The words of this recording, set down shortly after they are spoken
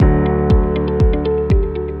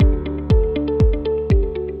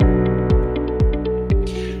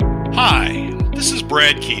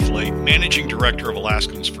Brad Keithley, Managing Director of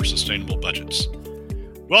Alaskans for Sustainable Budgets.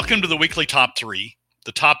 Welcome to the weekly Top 3,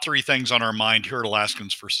 the top 3 things on our mind here at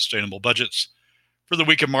Alaskans for Sustainable Budgets for the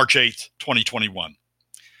week of March 8th, 2021.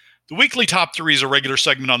 The weekly Top 3 is a regular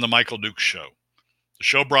segment on The Michael Dukes Show. The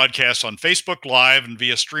show broadcasts on Facebook Live and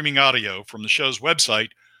via streaming audio from the show's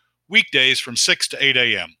website weekdays from 6 to 8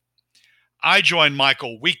 a.m. I join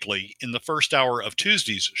Michael weekly in the first hour of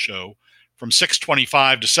Tuesday's show from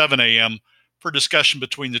 6:25 to 7 a.m. for discussion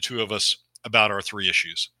between the two of us about our 3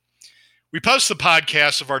 issues. We post the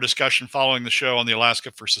podcasts of our discussion following the show on the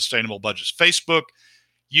Alaska for Sustainable Budgets Facebook,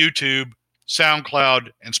 YouTube,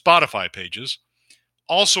 SoundCloud, and Spotify pages,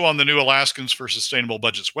 also on the new Alaskans for Sustainable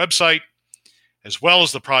Budgets website, as well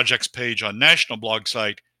as the project's page on national blog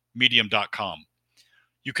site, medium.com.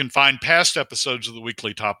 You can find past episodes of the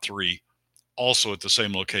weekly Top 3 also at the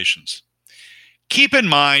same locations. Keep in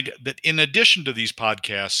mind that in addition to these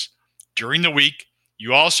podcasts, during the week,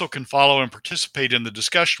 you also can follow and participate in the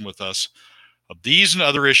discussion with us of these and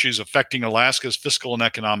other issues affecting Alaska's fiscal and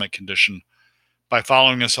economic condition by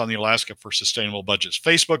following us on the Alaska for Sustainable Budgets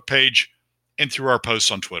Facebook page and through our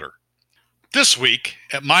posts on Twitter. This week,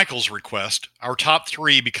 at Michael's request, our top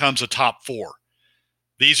 3 becomes a top 4.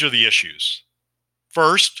 These are the issues.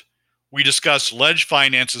 First, we discussed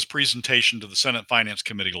LegFinance's presentation to the Senate Finance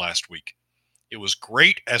Committee last week. It was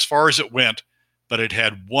great as far as it went, but it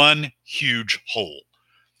had one huge hole.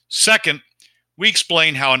 Second, we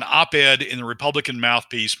explain how an op-ed in the Republican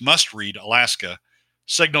mouthpiece MustRead Alaska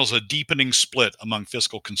signals a deepening split among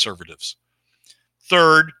fiscal conservatives.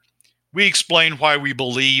 Third, we explain why we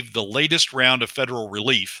believe the latest round of federal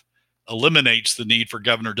relief eliminates the need for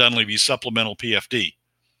Governor Dunleavy's supplemental PFD.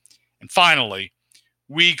 And finally,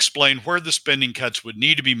 we explain where the spending cuts would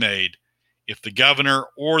need to be made if the governor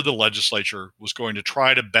or the legislature was going to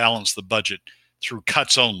try to balance the budget through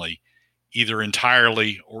cuts only, either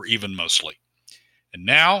entirely or even mostly. And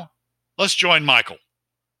now, let's join Michael.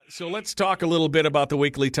 So let's talk a little bit about the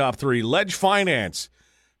weekly top 3. LegFinance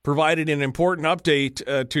provided an important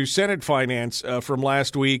update to Senate Finance from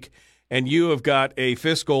last week, and you have got a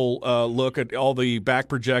fiscal look at all the back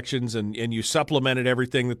projections, and you supplemented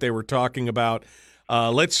everything that they were talking about.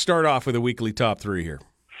 Let's start off with a weekly top 3 here.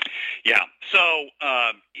 Yeah. So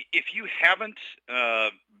if you haven't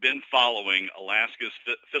been following Alaska's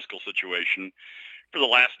fiscal situation for the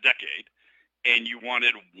last decade, and you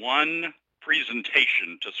wanted one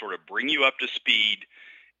presentation to sort of bring you up to speed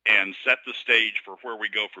and set the stage for where we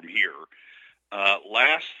go from here,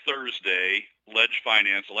 last Thursday,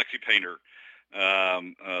 LegFinance, Alexi Painter,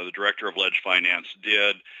 the director of LegFinance,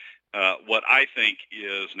 did what I think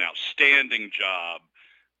is an outstanding job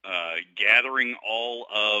gathering all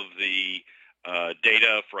of the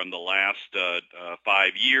data from the last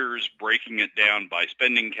 5 years, breaking it down by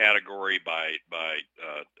spending category, by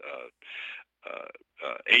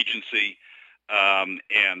agency,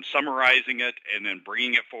 and summarizing it, and then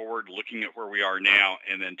bringing it forward, looking at where we are now,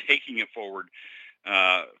 and then taking it forward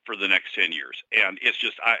for the next 10 years. And it's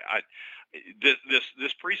just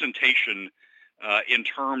this presentation in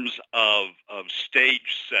terms of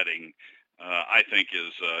stage setting, I think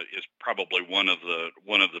is probably one of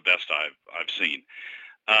the best I've seen.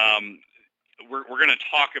 We're going to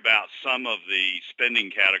talk about some of the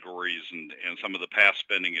spending categories and some of the past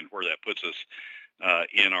spending and where that puts us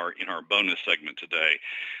in our bonus segment today.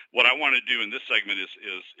 What I want to do in this segment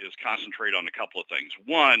is concentrate on a couple of things.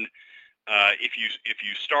 One, if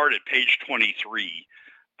you start at page 23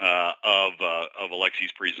 of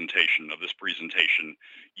Alexi's presentation,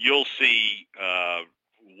 you'll see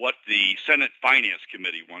what the Senate Finance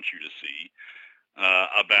Committee wants you to see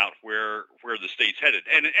about where the state's headed,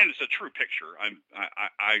 and it's a true picture.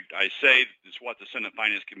 I say it's what the Senate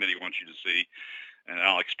Finance Committee wants you to see, and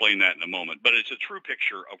I'll explain that in a moment. But it's a true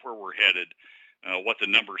picture of where we're headed, what the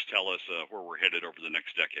numbers tell us where we're headed over the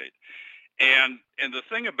next decade. And the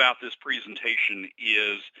thing about this presentation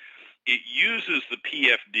is it uses the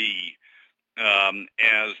PFD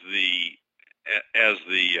as the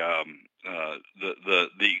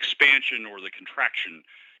expansion or the contraction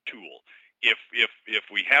tool. If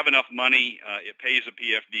we have enough money, it pays a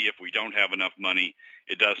PFD. If we don't have enough money,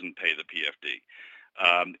 it doesn't pay the PFD,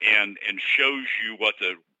 and shows you what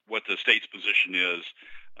the state's position is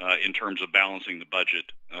in terms of balancing the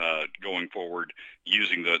budget going forward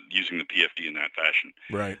using the PFD in that fashion.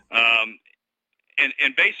 Right.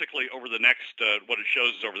 And basically over the next what it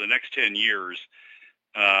shows is over the next 10 years.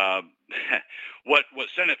 What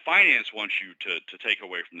Senate Finance wants you to take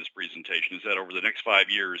away from this presentation is that over the next 5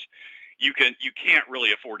 years, you can't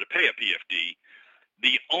really afford to pay a PFD.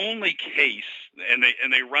 The only case, and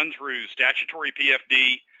they run through statutory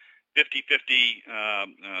PFD 50/50,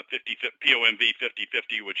 POMV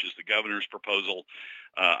 50/50, which is the governor's proposal,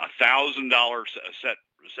 $1,000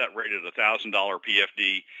 set rate at $1,000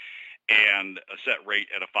 PFD, and a set rate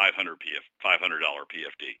at a $500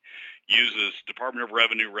 PFD. Uses Department of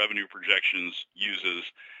revenue projections,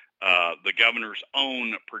 uses the governor's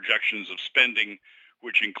own projections of spending,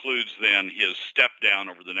 which includes then his step down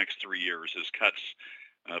over the next 3 years, his cuts,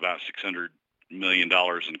 about $600 million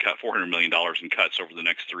and $400 million in cuts over the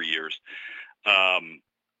next 3 years.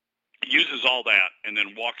 Uses all that and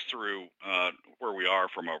then walks through where we are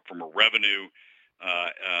from a revenue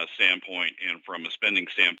standpoint and from a spending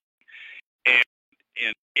standpoint. And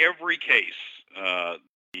in every case,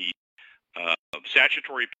 the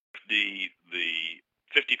statutory PFD, the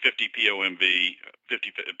 50/50 POMV,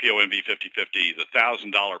 50/50, the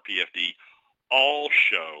 $1,000 PFD, all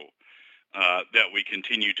show that we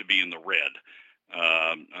continue to be in the red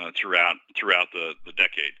throughout the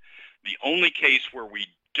decade. The only case where we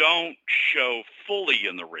don't show fully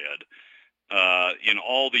in the red in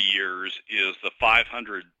all the years is the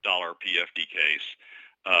 $500 PFD case,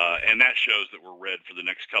 and that shows that we're red for the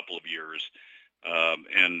next couple of years,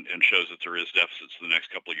 and shows that there is deficits for the next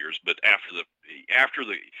couple of years. But after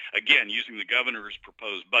the again, using the governor's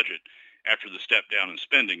proposed budget, after the step down in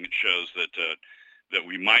spending, it shows that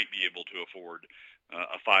we might be able to afford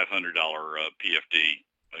a $500 PFD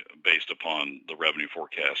based upon the revenue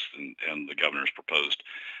forecast and the governor's proposed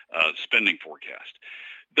spending forecast.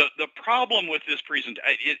 The problem with this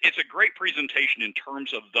it's a great presentation in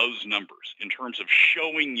terms of those numbers, in terms of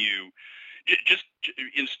showing you, just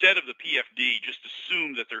instead of the PFD, just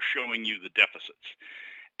assume that they're showing you the deficits.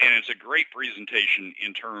 And it's a great presentation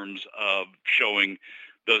in terms of showing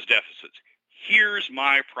those deficits. Here's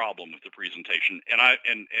my problem with the presentation,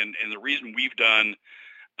 and the reason we've done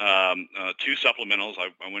 2 supplementals.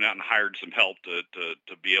 I went out and hired some help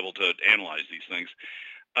to be able to analyze these things.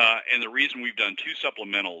 And the reason we've done 2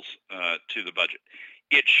 supplementals to the budget,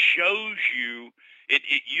 it shows you, it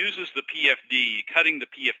uses the PFD, cutting the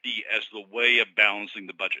PFD as the way of balancing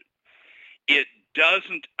the budget. It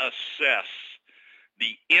doesn't assess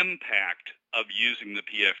the impact of using the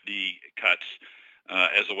PFD cuts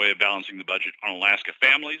as a way of balancing the budget on Alaska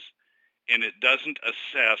families, and it doesn't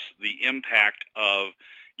assess the impact of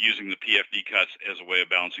using the PFD cuts as a way of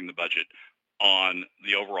balancing the budget on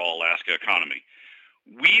the overall Alaska economy.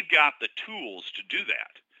 We've got the tools to do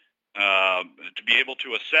that, to be able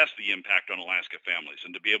to assess the impact on Alaska families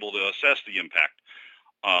and to be able to assess the impact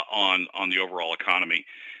on the overall economy.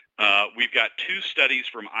 We've got 2 studies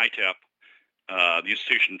from ITEP, the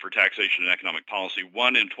Institution for Taxation and Economic Policy,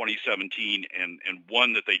 one in 2017 and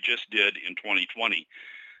one that they just did in 2020,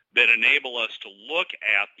 that enable us to look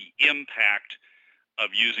at the impact of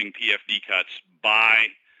using PFD cuts by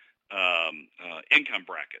income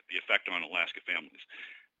bracket, the effect on Alaska families.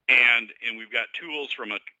 And we've got tools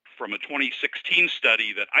from a 2016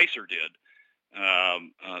 study that ICER did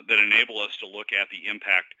that enable us to look at the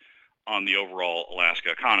impact on the overall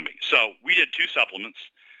Alaska economy. So we did 2 supplements.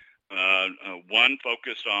 One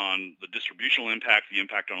focused on the distributional impact, the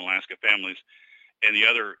impact on Alaska families, and the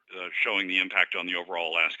other showing the impact on the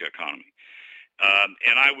overall Alaska economy.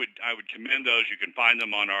 And I would commend those. You can find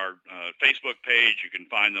them on our Facebook page. You can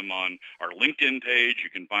find them on our LinkedIn page. You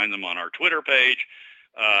can find them on our Twitter page.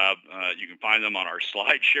 You can find them on our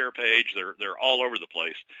SlideShare page. They're all over the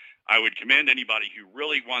place. I would commend anybody who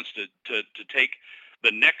really wants to take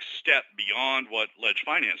the next step beyond what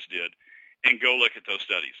LegFinance did and go look at those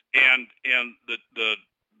studies. And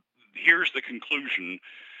here's the conclusion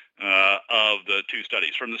of the 2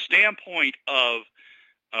 studies. From the standpoint of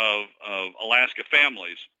Alaska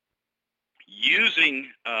families,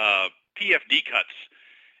 using PFD cuts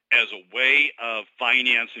as a way of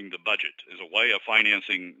financing the budget, as a way of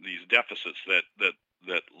financing these deficits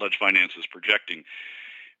that LegFinance is projecting,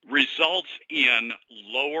 results in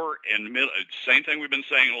lower and middle, same thing we've been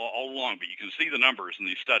saying all along, but you can see the numbers in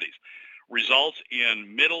these studies, results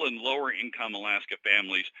in middle and lower income Alaska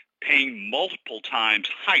families paying multiple times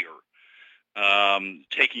higher,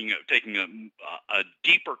 taking a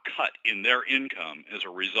deeper cut in their income as a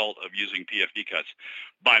result of using PFD cuts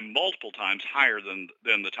by multiple times higher than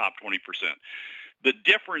the top 20%. The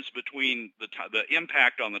difference between the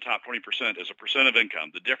impact on the top 20% as a percent of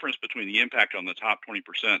income, the difference between the impact on the top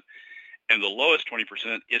 20% and the lowest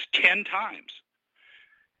 20% is 10 times.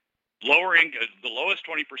 The lowest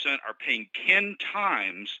 20% are paying 10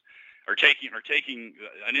 times, are taking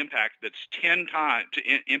an impact that's 10 times to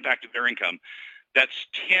impact of their income. That's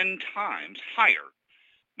 10 times higher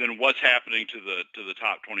than what's happening to the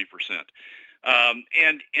top 20%.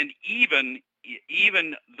 And even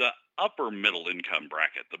the upper middle income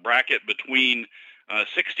bracket, the bracket between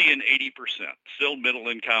 60 and 80%, still middle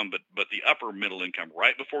income, but the upper middle income,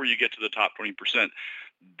 right before you get to the top 20%,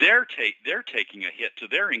 they're taking a hit to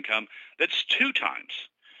their income that's 2 times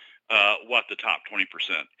what the top 20%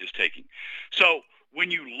 is taking. So when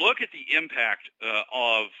you look at the impact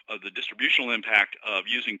of the distributional impact of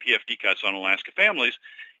using PFD cuts on Alaska families,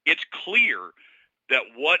 it's clear that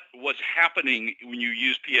what's happening when you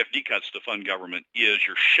use PFD cuts to fund government is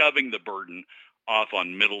you're shoving the burden off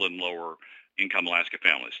on middle and lower income Alaska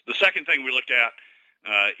families. The second thing we looked at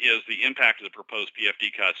is the impact of the proposed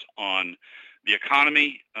PFD cuts on the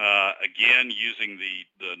economy, again, using the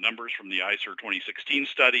numbers from the ICER 2016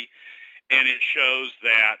 study. And it shows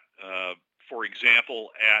that, for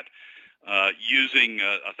example, at using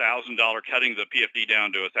 $1,000, cutting the PFD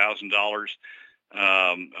down to $1,000,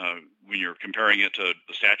 when you're comparing it to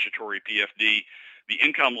the statutory PFD, the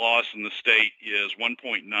income loss in the state is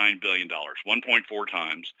 $1.9 billion, 1.4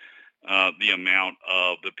 times the amount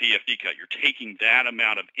of the PFD cut. You're taking that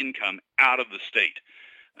amount of income out of the state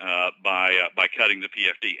by cutting the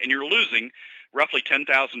PFD, and you're losing roughly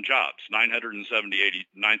 10,000 jobs,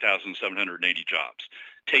 9,780 jobs,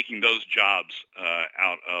 taking those jobs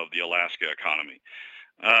out of the Alaska economy.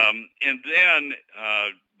 And then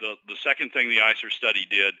the second thing the ICER study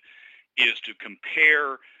did is to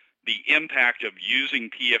compare the impact of using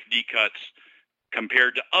PFD cuts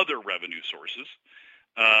compared to other revenue sources.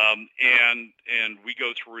 And we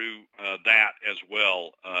go through that as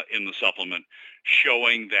well in the supplement,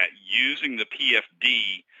 showing that using the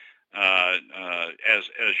PFD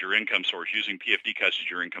as your income source, using PFD cuts as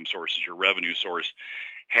your income source, as your revenue source,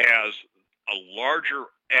 has a larger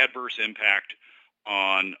adverse impact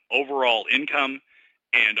on overall income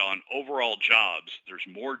and on overall jobs. There's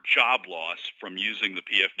more job loss from using the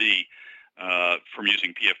PFD, from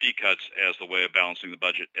using PFD cuts as the way of balancing the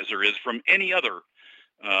budget, as there is from any other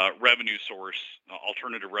revenue source,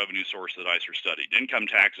 alternative revenue source that ICER studied. Income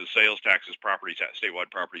taxes, sales taxes, property tax,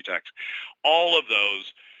 statewide property tax, all of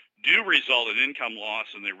those do result in income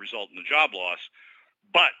loss and they result in the job loss,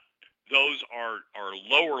 but those are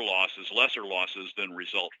lower losses, lesser losses than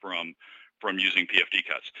result from using PFD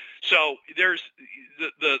cuts. So there's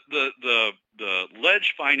the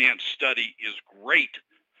Ledge Finance study is great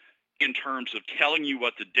in terms of telling you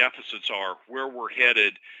what the deficits are, where we're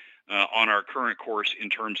headed on our current course in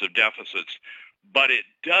terms of deficits, but it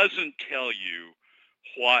doesn't tell you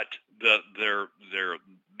what the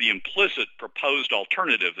implicit proposed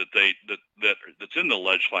alternative that's in the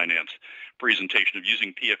Ledge Finance presentation of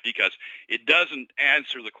using PFD cuts. It doesn't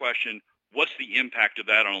answer the question, what's the impact of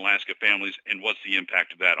that on Alaska families and what's the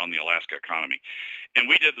impact of that on the Alaska economy? And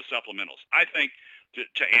we did the supplementals. I think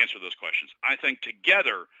to answer those questions, I think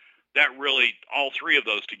together that really, all three of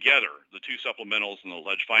those together, the two supplementals and the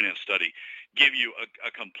Ledge Finance study, give you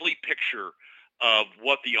a complete picture of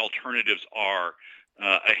what the alternatives are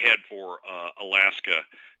ahead for Alaska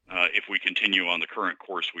if we continue on the current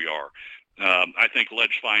course we are. I think the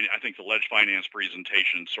Ledge Finance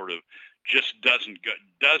presentation sort of just doesn't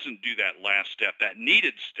do that last step, that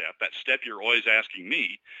needed step, that step you're always asking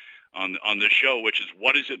me on this show, which is,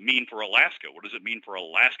 what does it mean for Alaska? What does it mean for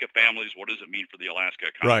Alaska families? What does it mean for the Alaska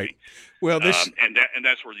economy? Right. Well, this and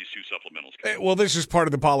that's where these two supplementals come in. Well, this is part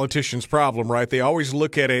of the politicians' problem, right? They always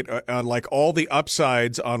look at it on like all the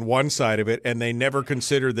upsides on one side of it, and they never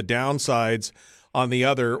consider the downsides on the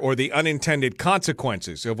other, or the unintended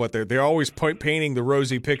consequences of what they're always painting the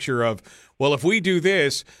rosy picture of, well, if we do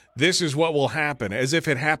this, this is what will happen, as if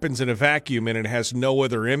it happens in a vacuum and it has no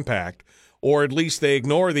other impact. Or at least they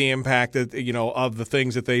ignore the impact that, of the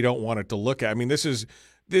things that they don't want it to look at. I mean, this is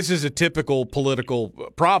a typical political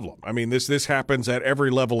problem. I mean, this happens at every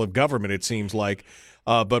level of government, it seems like.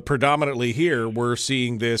 But predominantly here, we're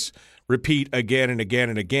seeing this repeat again and again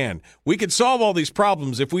and again. We could solve all these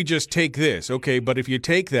problems if we just take this. Okay, but if you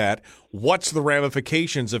take that, what's the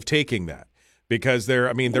ramifications of taking that? Because there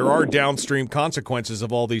are downstream consequences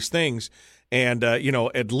of all these things. And,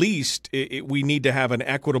 at least we need to have an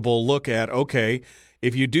equitable look at, okay,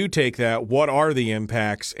 if you do take that, what are the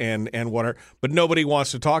impacts and what are – but nobody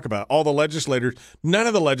wants to talk about it. None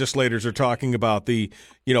of the legislators are talking about the,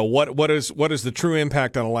 what is the true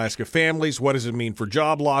impact on Alaska families? What does it mean for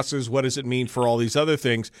job losses? What does it mean for all these other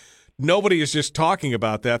things? Nobody is just talking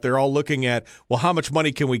about that. They're all looking at, well, how much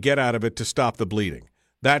money can we get out of it to stop the bleeding?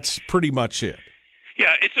 That's pretty much it.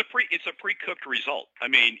 Yeah, it's a pre-cooked result. I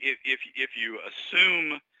mean, if you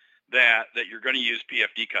assume that you're going to use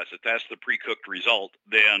PFD cuts, if that's the pre-cooked result,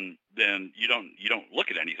 then you don't look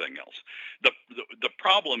at anything else. The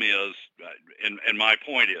problem is, and my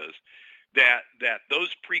point is, that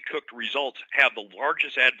those pre-cooked results have the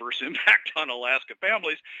largest adverse impact on Alaska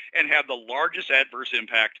families and have the largest adverse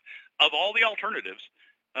impact of all the alternatives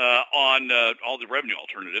on all the revenue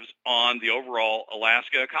alternatives on the overall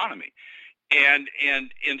Alaska economy. And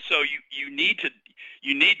so you need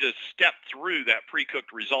to step through that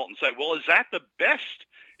pre-cooked result and say, well, is that the best?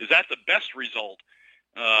 Is that the best result?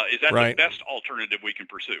 Is that right. the best alternative we can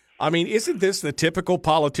pursue? I mean, isn't this the typical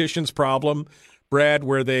politician's problem, Brad,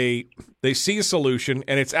 where they see a solution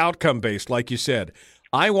and it's outcome-based, like you said.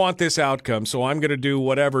 I want this outcome, so I'm going to do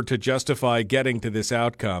whatever to justify getting to this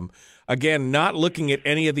outcome. Again, not looking at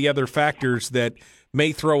any of the other factors that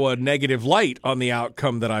may throw a negative light on the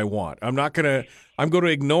outcome that I want. I'm going to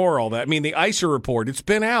ignore all that. I mean, the ISA report, it's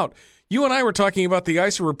been out. You and I were talking about the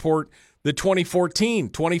ISA report, the 2014,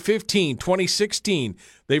 2015, 2016.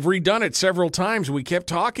 They've redone it several times. We kept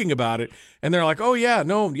talking about it, and they're like, oh, yeah,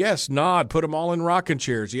 no, yes, nod, put them all in rocking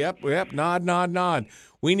chairs. Yep, nod.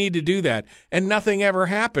 We need to do that. And nothing ever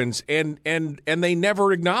happens, and they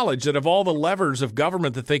never acknowledge that of all the levers of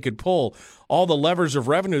government that they could pull, all the levers of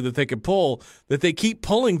revenue that they could pull, that they keep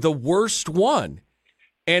pulling the worst one,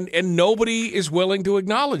 and nobody is willing to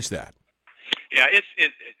acknowledge that. Yeah,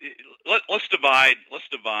 let's divide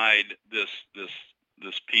this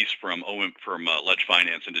piece from Ledge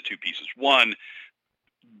Finance into two pieces. One,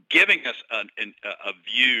 giving us a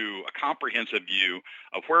view, a comprehensive view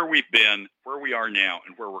of where we've been, where we are now,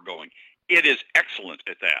 and where we're going. It is excellent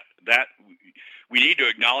at that. That we need to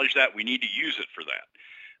acknowledge that. We need to use it for that.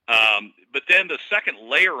 But then the second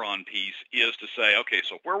layer on piece is to say, okay,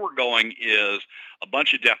 so where we're going is a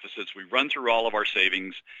bunch of deficits. We run through all of our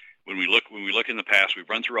savings. When we look in the past, we've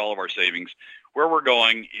run through all of our savings. Where we're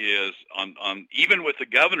going is on even with the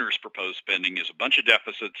governor's proposed spending is a bunch of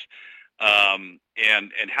deficits. And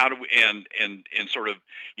how do we and sort of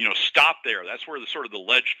stop there? That's where the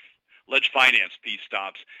ledge finance piece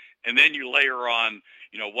stops, and then you layer on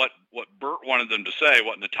what Bert wanted them to say,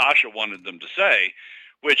 what Natasha wanted them to say,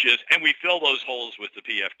 which is, and we fill those holes with the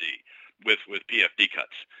PFD with PFD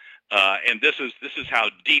cuts, and this is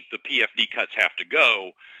how deep the PFD cuts have to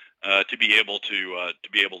go to be able to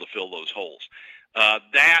fill those holes.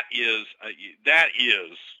 That is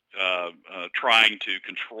trying to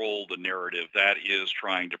control the narrative. That is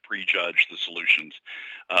trying to prejudge the solutions,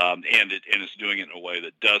 and it's doing it in a way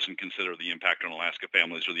that doesn't consider the impact on Alaska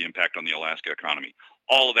families or the impact on the Alaska economy.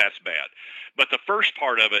 All of that's bad. But the first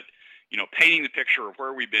part of it, painting the picture of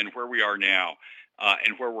where we've been, where we are now,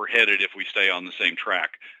 and where we're headed if we stay on the same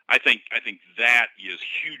track, I think that is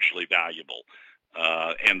hugely valuable.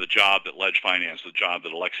 And the job that Ledge Finance, the job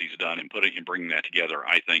that Alexi's done in bringing that together,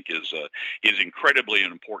 I think is incredibly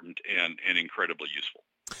important and incredibly useful.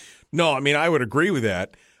 No, I mean, I would agree with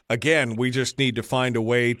that. Again, we just need to find a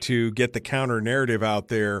way to get the counter narrative out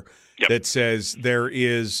there that says there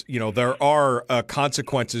are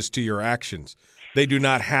consequences to your actions. They do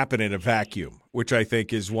not happen in a vacuum, which I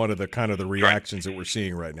think is one of the kind of the reactions that we're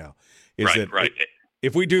seeing right now.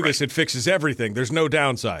 If we do this, it fixes everything. There's no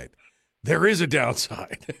downside. There is a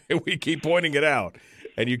downside. We keep pointing it out,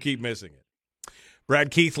 and you keep missing it.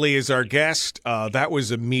 Brad Keithley is our guest. That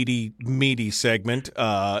was a meaty segment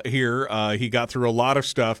here. He got through a lot of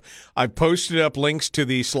stuff. I've posted up links to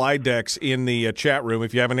the slide decks in the chat room.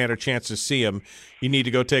 If you haven't had a chance to see them, you need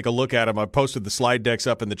to go take a look at them. I've posted the slide decks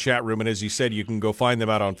up in the chat room, and as you said, you can go find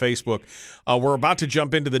them out on Facebook. We're about to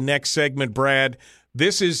jump into the next segment, Brad.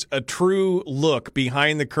 This is a true look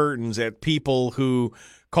behind the curtains at people who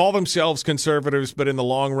call themselves conservatives, but in the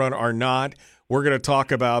long run are not. We're going to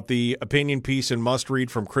talk about the opinion piece in Must Read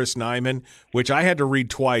from Chris Nyman, which I had to read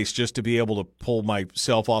twice just to be able to pull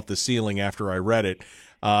myself off the ceiling after I read it.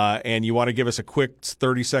 And you want to give us a quick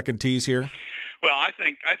 30-second tease here? Well, I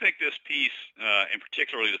think this piece, and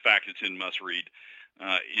particularly the fact it's in Must Read,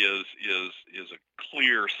 is a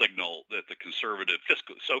clear signal that the conservative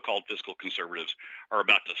so-called fiscal conservatives are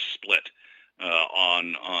about to split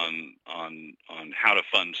on how to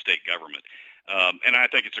fund state government, and I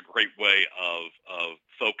think it's a great way of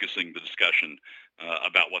focusing the discussion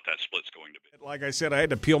about what that split's going to be. Like I said, I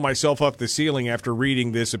had to peel myself off the ceiling after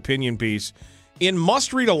reading this opinion piece in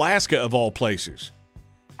MustRead Alaska, of all places.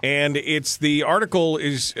 And the article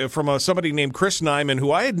is from somebody named Chris Nyman,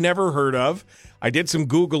 who I had never heard of. I did some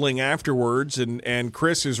Googling afterwards, and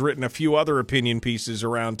Chris has written a few other opinion pieces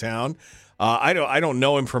around town. I don't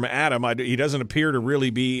know him from Adam. He doesn't appear to really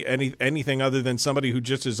be anything other than somebody who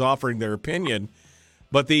just is offering their opinion.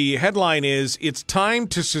 But the headline is, "It's time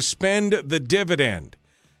to suspend the dividend."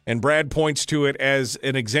 And Brad points to it as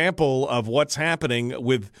an example of what's happening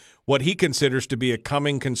with what he considers to be a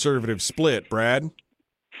coming conservative split. Brad?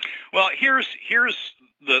 Well, here's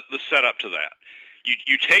the set up to that.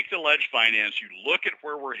 You take the ledge finance, you look at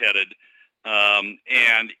where we're headed, and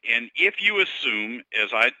if you assume,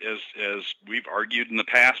 as we've argued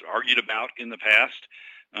about in the past,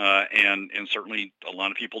 and certainly a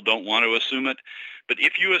lot of people don't want to assume it, but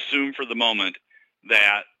if you assume for the moment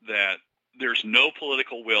that there's no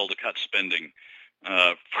political will to cut spending,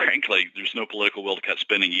 frankly, there's no political will to cut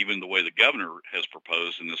spending, even the way the governor has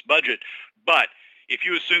proposed in this budget. But if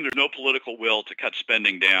you assume there's no political will to cut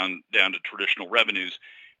spending down to traditional revenues,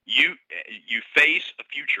 you face a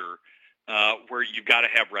future where you've got to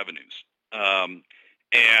have revenues,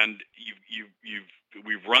 and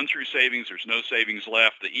we've run through savings. There's no savings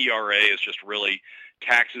left. The ERA is just really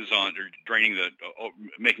taxes on, or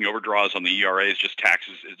making overdraws on the ERA is just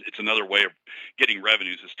taxes. It's another way of getting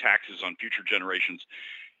revenues, is taxes on future generations.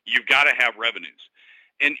 You've got to have revenues,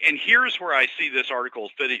 and here's where I see this article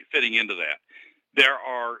fitting into that. There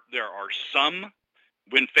are some,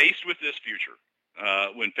 when faced with this future,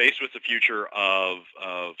 when faced with the future of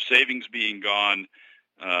savings being gone,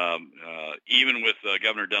 even with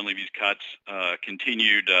Governor Dunleavy's cuts,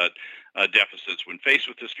 continued deficits, when faced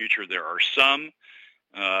with this future, there are some,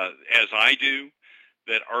 as I do,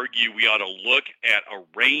 that argue we ought to look at a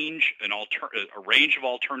range of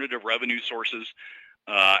alternative revenue sources,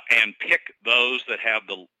 and pick those that have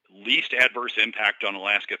the least adverse impact on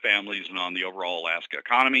Alaska families and on the overall Alaska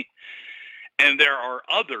economy. And there are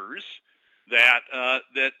others that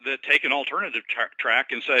take an alternative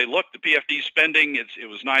track and say, look, the PFD spending, it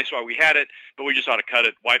was nice while we had it, but we just ought to cut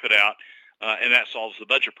it, wipe it out, and that solves the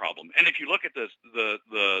budget problem. And if you look at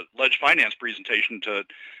the ledge finance presentation to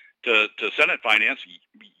Senate Finance,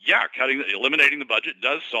 yeah, eliminating the budget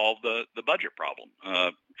does solve the budget problem,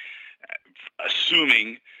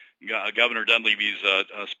 assuming Governor Dunleavy's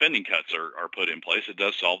spending cuts are put in place. It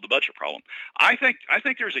does solve the budget problem. I think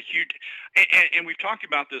there's a huge, and we've talked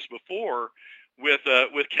about this before with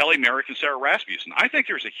Kelly Merrick and Sarah Rasmussen. I think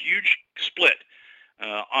there's a huge split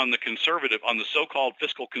on the so-called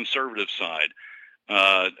fiscal conservative side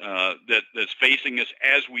that's facing us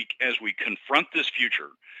as we confront this future,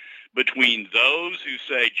 between those who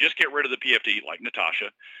say just get rid of the PFD, like Natasha,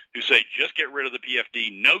 who say just get rid of the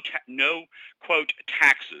PFD, no quote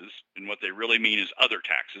taxes, and what they really mean is other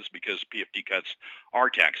taxes, because PFD cuts are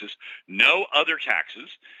taxes, no other taxes,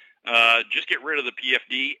 just get rid of the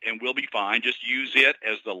PFD and we'll be fine. Just use it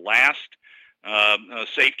as the last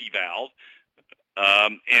safety valve,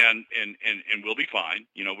 and we'll be fine.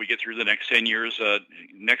 We get through the next 10 years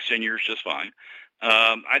just fine.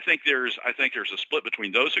 I think there's a split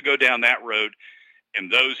between those who go down that road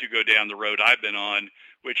and those who go down the road I've been on,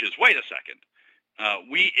 which is, wait a second,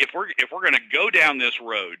 if we're going to go down this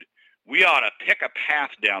road, we ought to pick a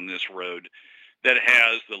path down this road that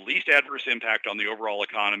has the least adverse impact on the overall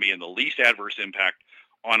economy and the least adverse impact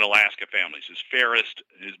on Alaska families, is fairest,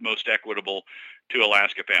 is most equitable to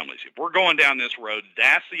Alaska families. If we're going down this road,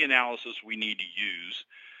 that's the analysis we need to use.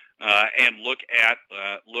 And look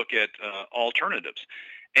at alternatives,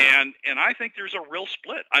 and I think there's a real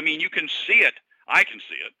split. I mean, you can see it. I can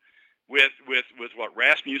see it with what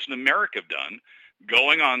Rasmussen and Merrick have done,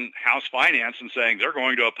 going on House Finance and saying they're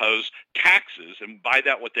going to oppose taxes, and by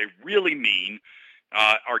that what they really mean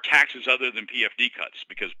are taxes other than PFD cuts,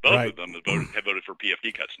 because both of them have voted for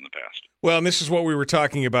PFD cuts in the past. Well, and this is what we were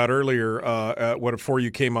talking about earlier before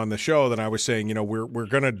you came on the show. That I was saying, we're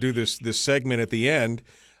going to do this segment at the end.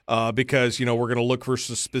 Because, we're going to look for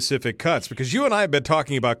specific cuts, because you and I have been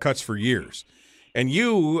talking about cuts for years. And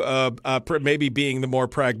you, maybe being the more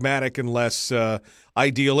pragmatic and less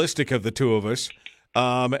idealistic of the two of us,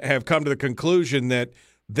 have come to the conclusion that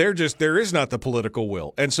there is not the political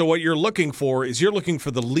will. And so what you're looking for is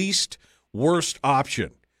the least worst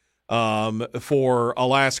option for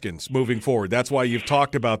Alaskans moving forward. That's why you've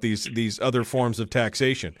talked about these other forms of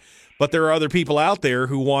taxation. But there are other people out there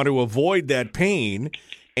who want to avoid that pain.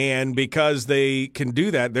 And because they can do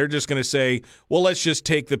that, they're just going to say, well, let's just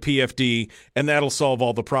take the PFD and that'll solve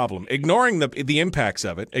all the problem. Ignoring the impacts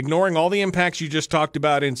of it, ignoring all the impacts you just talked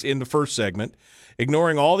about in the first segment,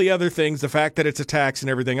 ignoring all the other things, the fact that it's a tax and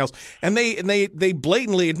everything else. And they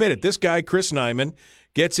blatantly admit it. This guy, Chris Nyman,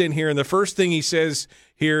 gets in here, and the first thing he says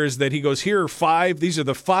here is that he goes, these are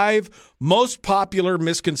the 5 most popular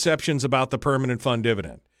misconceptions about the permanent fund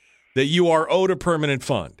dividend. That you are owed a permanent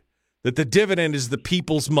fund. That the dividend is the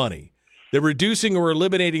people's money, that reducing or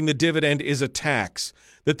eliminating the dividend is a tax,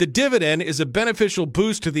 that the dividend is a beneficial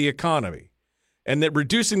boost to the economy, and that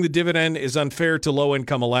reducing the dividend is unfair to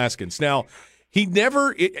low-income Alaskans. Now, he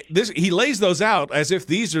lays those out as if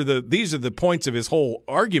these are the points of his whole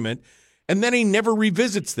argument, and then he never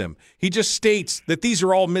revisits them. He just states that these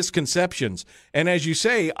are all misconceptions. And as you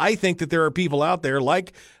say, I think that there are people out there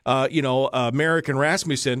like, Merrick and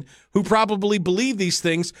Rasmussen who probably believe these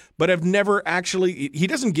things, but have never actually. He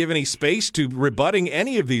doesn't give any space to rebutting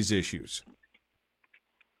any of these issues.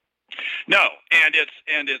 No, and it's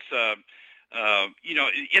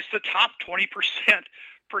it's the top 20%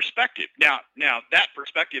 perspective. Now that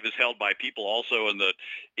perspective is held by people also in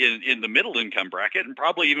the middle income bracket, and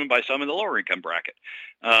probably even by some in the lower income bracket.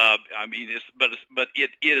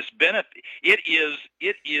 It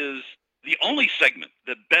is the only segment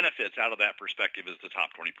that benefits out of that perspective is the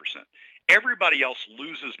top 20%. Everybody else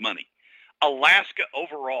loses money. Alaska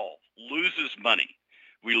overall loses money.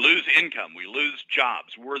 We lose income. We lose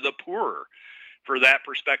jobs. We're the poorer for that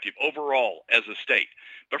perspective overall as a state.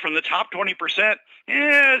 But from the top 20%,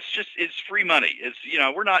 it's free money. It's,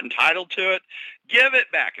 we're not entitled to it. Give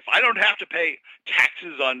it back. If I don't have to pay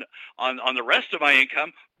taxes on the rest of my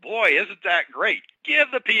income, boy, isn't that great? Give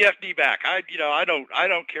the PFD back. I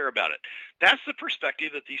don't care about it. That's the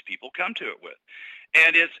perspective that these people come to it with.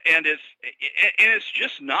 And it's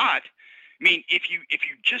just not. I mean, if you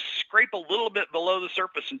just scrape a little bit below the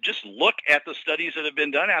surface and just look at the studies that have been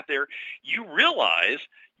done out there, you realize,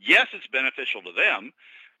 yes, it's beneficial to them,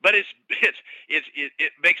 but it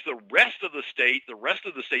makes the rest of the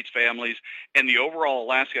state's families, and the overall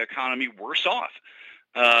Alaska economy worse off.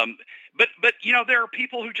 But there are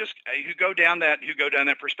people who go down that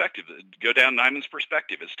perspective, go down Nyman's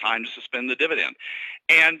perspective. It's time to suspend the dividend,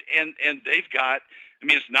 and they've got. I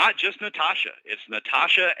mean, it's not just Natasha. It's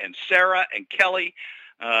Natasha and Sarah and Kelly,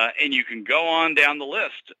 and you can go on down the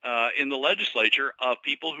list in the legislature of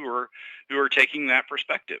people who are taking that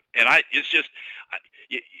perspective. And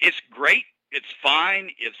it's great. It's fine.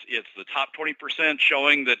 It's the top 20%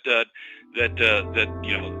 showing that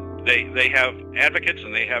they have advocates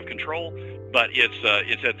and they have control, but it's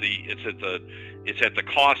at the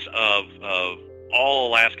cost of all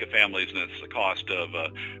Alaska families, and it's the cost of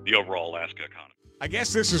the overall Alaska economy. I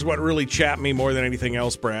guess this is what really chapped me more than anything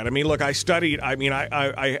else, Brad. I mean, look, I studied. I mean,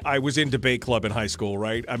 I was in debate club in high school,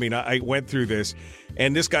 right? I mean, I went through this,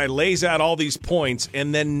 and this guy lays out all these points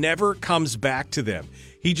and then never comes back to them.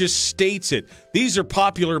 He just states it. These are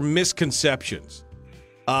popular misconceptions.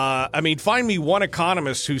 I mean, find me one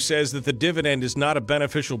economist who says that the dividend is not a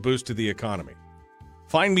beneficial boost to the economy.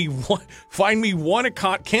 Find me one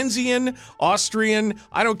Keynesian, Austrian,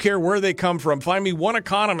 I don't care where they come from. Find me one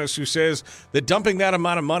economist who says that dumping that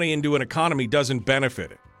amount of money into an economy doesn't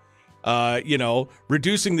benefit it.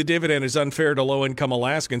 Reducing the dividend is unfair to low-income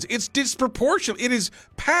Alaskans. It's disproportionate. It is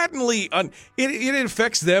patently it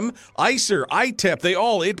affects them. ICER,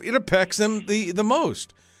 ITEP, it affects them the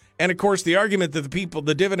most. And of course, the argument that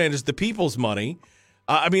the dividend is the people's money.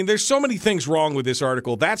 I mean, there's so many things wrong with this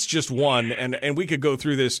article. That's just one, and we could go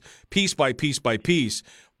through this piece by piece by piece.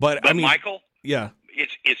 But I mean, Michael, yeah,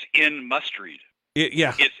 it's in MustRead.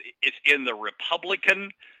 Yeah, it's in the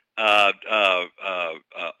Republican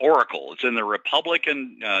Oracle. It's in the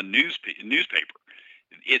Republican newspaper.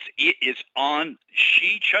 It's on.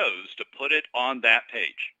 She chose to put it on that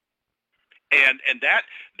page, and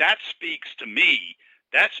that speaks to me.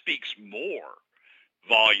 That speaks more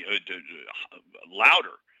volume louder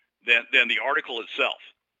than the article itself,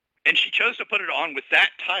 and she chose to put it on with that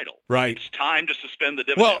title. Right, it's time to suspend the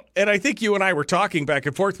dividend. Well, and I think you and I were talking back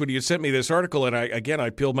and forth when you sent me this article, and I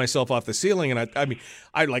peeled myself off the ceiling, and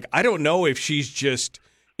I don't know if she's just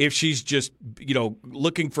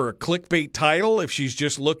looking for a clickbait title, if she's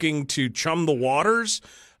just looking to chum the waters,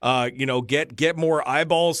 get more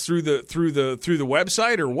eyeballs through the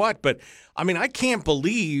website or what. But I mean, I can't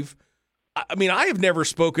believe. I mean, I have never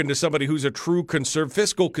spoken to somebody who's a true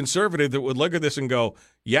fiscal conservative that would look at this and go,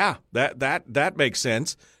 "Yeah, that makes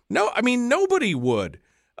sense." No, I mean nobody would.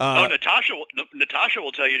 Natasha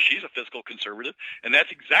will tell you she's a fiscal conservative, and that's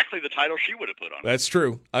exactly the title she would have put on it. That's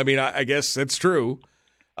true. I mean, I guess that's true.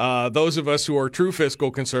 Those of us who are true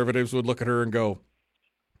fiscal conservatives would look at her and go,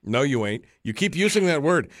 "No, you ain't. You keep using that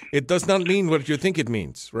word. It does not mean what you think it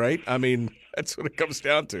means, right?" I mean, that's what it comes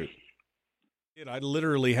down to. I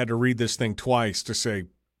literally had to read this thing twice to say,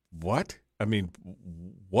 what? I mean,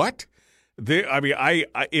 what?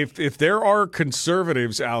 If there are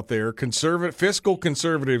conservatives out there, fiscal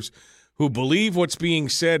conservatives who believe what's being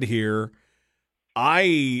said here,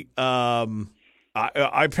 I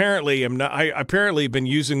apparently am not. I apparently have been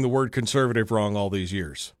using the word conservative wrong all these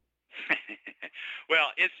years. Well,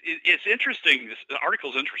 it's interesting. This article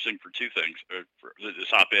is interesting for two things.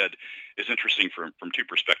 This op-ed is interesting from two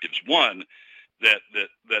perspectives. One,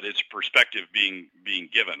 that its perspective being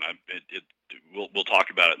given. We'll talk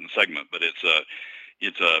about it in the segment, but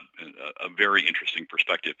it's a very interesting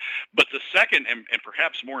perspective. But the second and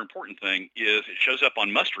perhaps more important thing is it shows up on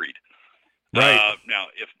MustRead. Right. Now,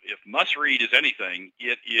 if MustRead is anything,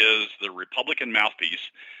 it is the Republican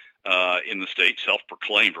mouthpiece in the state,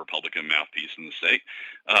 self-proclaimed Republican mouthpiece in the state,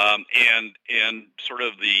 and sort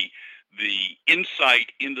of the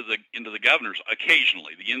insight into the governors,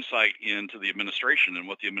 occasionally the insight into the administration and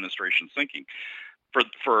what the administration's thinking.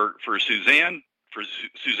 For Suzanne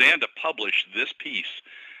to publish this piece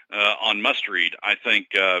on MustRead, I think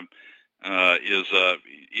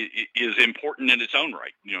is important in its own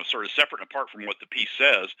right. Sort of separate and apart from what the piece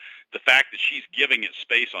says, the fact that she's giving it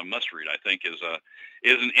space on MustRead, I think, is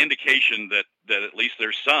an indication that at least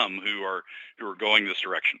there's some who are going this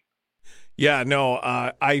direction. Yeah, no,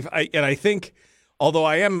 I think, although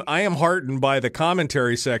I am heartened by the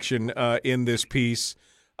commentary section in this piece.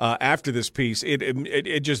 After this piece,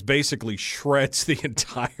 it just basically shreds the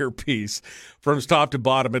entire piece from top to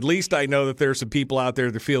bottom. At least I know that there's some people out there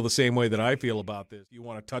that feel the same way that I feel about this. You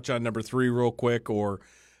want to touch on number 3 real quick, or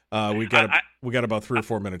we got about 3 or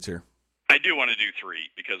 4 minutes here? I do want to do 3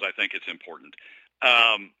 because I think it's important.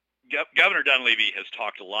 Governor Dunleavy has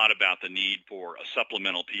talked a lot about the need for a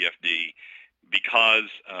supplemental PFD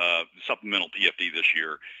supplemental PFD this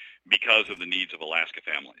year because of the needs of Alaska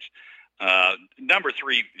families. Number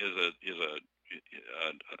 3 is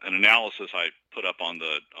an analysis I put up on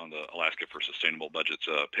the Alaska for Sustainable Budgets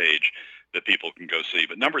page that people can go see.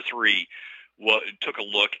 But number 3 took a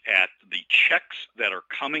look at the checks that are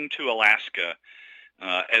coming to Alaska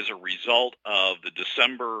as a result of the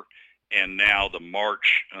December and now the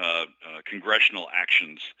March congressional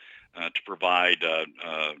actions to provide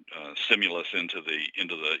stimulus into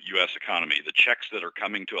the U.S. economy. The checks that are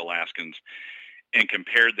coming to Alaskans, and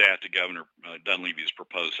compared that to Governor Dunleavy's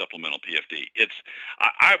proposed supplemental PFD.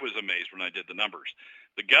 I was amazed when I did the numbers.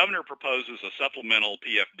 The governor proposes a supplemental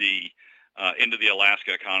PFD into the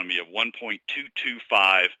Alaska economy of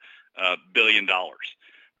 $1.225 billion.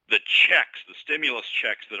 The checks, the stimulus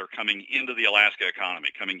checks that are coming into the Alaska economy,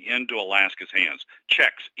 coming into Alaska's hands,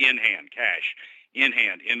 checks in hand, cash in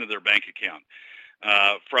hand into their bank account,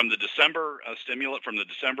 from the December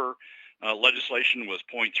legislation was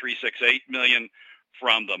 $0.368 million.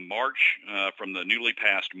 From the newly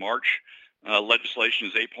passed March legislation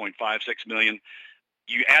is $8.56 million.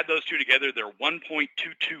 You add those two together, they're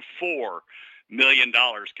 $1.224 million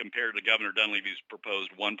compared to Governor Dunleavy's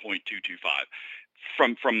proposed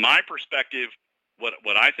 $1.225. From my perspective,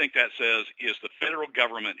 what I think that says is the federal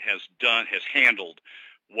government has handled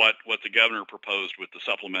what the governor proposed with the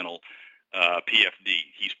supplemental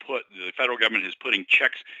PFD. The federal government is putting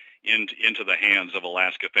checks into the hands of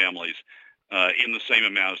Alaska families in the same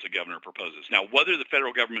amount as the governor proposes. Now, whether the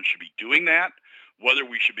federal government should be doing that, whether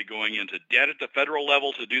we should be going into debt at the federal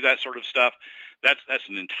level to do that sort of stuff, that's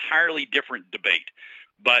an entirely different debate.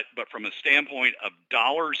 But from a standpoint of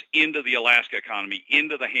dollars into the Alaska economy,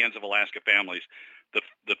 into the hands of Alaska families,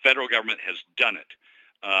 the federal government has done it.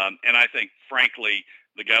 And I think, frankly,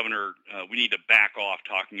 the governor, we need to back off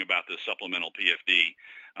talking about this supplemental PFD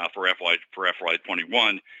for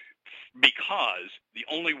FY21, because the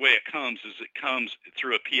only way it comes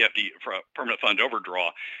through a PFD, for a permanent fund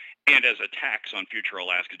overdraw, and as a tax on future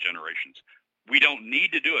Alaska generations. We don't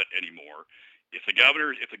need to do it anymore. If the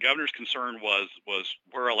governor's concern was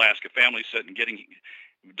where Alaska families sit and getting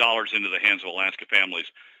dollars into the hands of Alaska families,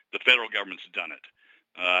 the federal government's done it.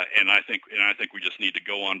 And I think we just need to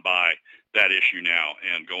go on by that issue now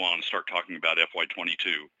and go on and start talking about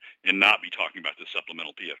FY22 and not be talking about the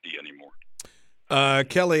supplemental PFD anymore.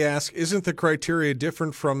 Kelly asks, isn't the criteria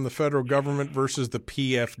different from the federal government versus the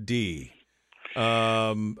PFD?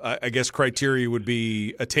 I guess criteria would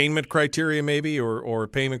be attainment criteria, maybe, or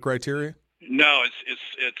payment criteria. No, it's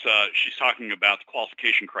she's talking about the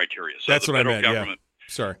qualification criteria. So that's what I meant. Yeah.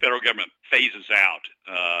 Sorry. Federal government phases out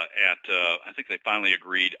at I think they finally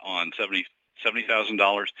agreed on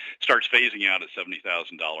 $70,000. Starts phasing out at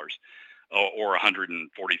 $70,000 or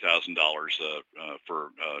 $140,000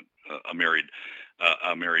 for a married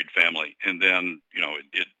family, and then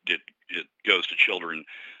it goes to children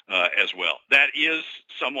as well. That is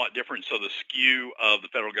somewhat different. So the skew of the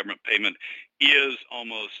federal government payment is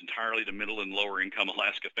almost entirely to middle and lower income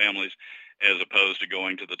Alaska families, as opposed to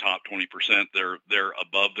going to the top 20%. They're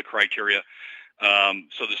above the criteria.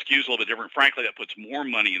 So the skew is a little bit different. Frankly, that puts more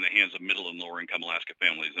money in the hands of middle and lower income Alaska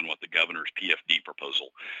families than what the governor's PFD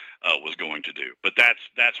proposal was going to do. But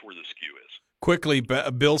that's where the skew is. Quickly,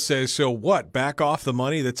 Bill says, so what? Back off the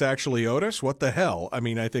money that's actually owed us? What the hell? I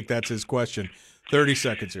mean, I think that's his question. 30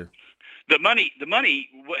 seconds here. The money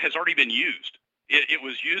has already been used. It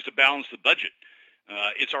was used to balance the budget.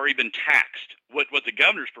 It's already been taxed. what the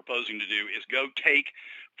governor's proposing to do is go take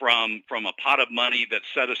from a pot of money that's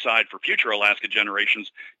set aside for future Alaska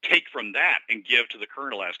generations, take from that and give to the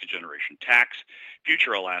current Alaska generation, tax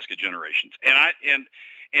future Alaska generations.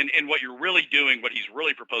 And what you're really doing, what he's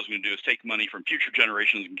really proposing to do, is take money from future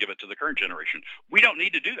generations and give it to the current generation. We don't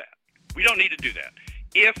need to do that. We don't need to do that.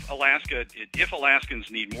 If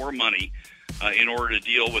Alaskans need more money in order to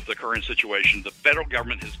deal with the current situation, the federal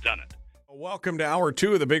government has done it. Welcome to Hour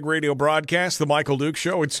 2 of the Big Radio Broadcast, The Michael Duke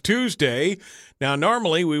Show. It's Tuesday. Now,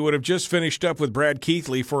 normally we would have just finished up with Brad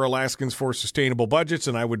Keithley for Alaskans for Sustainable Budgets,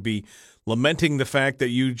 and I would be lamenting the fact that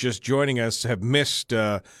you just joining us have missed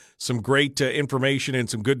some great information and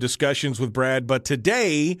some good discussions with Brad. But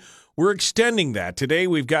today, we're extending that. Today,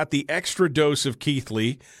 we've got the extra dose of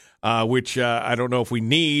Keithley, which I don't know if we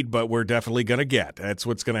need, but we're definitely going to get. That's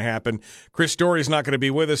what's going to happen. Chris Story's not going to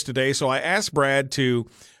be with us today, so I asked Brad to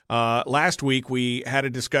last week we had a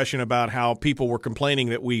discussion about how people were complaining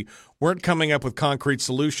that we weren't coming up with concrete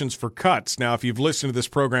solutions for cuts. Now, if you've listened to this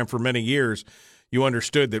program for many years, you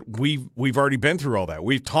understood that we've already been through all that.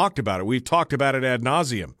 We've talked about it. We've talked about it ad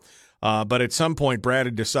nauseum. But at some point, Brad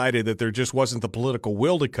had decided that there just wasn't the political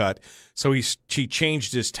will to cut, so he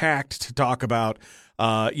changed his tact to talk about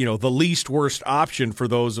the least worst option for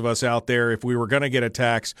those of us out there. If we were going to get a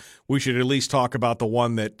tax, we should at least talk about the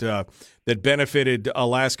one that benefited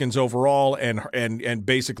Alaskans overall and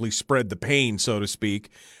basically spread the pain, so to speak.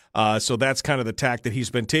 So that's kind of the tack that he's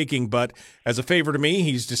been taking. But as a favor to me,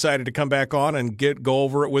 he's decided to come back on and go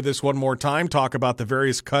over it with us one more time, talk about the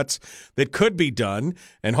various cuts that could be done.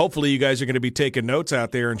 And hopefully you guys are going to be taking notes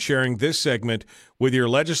out there and sharing this segment with your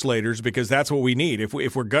legislators, because that's what we need. If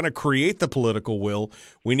we're going to create the political will,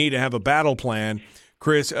 we need to have a battle plan.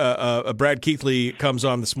 Chris, Brad Keithley comes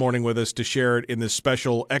on this morning with us to share it in this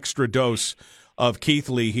special extra dose of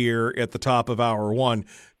Keithley here at the top of Hour 1.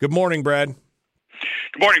 Good morning, Brad.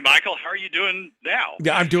 Good morning, Michael. How are you doing now?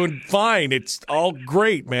 Yeah, I'm doing fine. It's all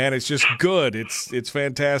great, man. It's just good. It's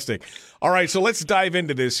fantastic. All right, so let's dive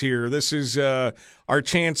into this here. This is our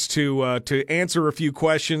chance to answer a few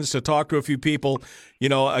questions, to talk to a few people. You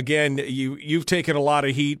know, again, you've taken a lot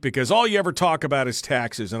of heat because all you ever talk about is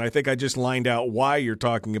taxes, and I think I just lined out why you're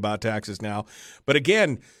talking about taxes now. But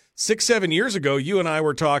again, 6-7 years ago, you and I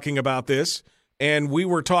were talking about this, and we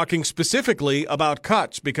were talking specifically about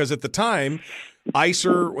cuts because at the time,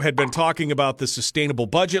 ICER had been talking about the sustainable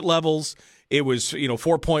budget levels. It was,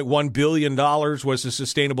 $4.1 billion was the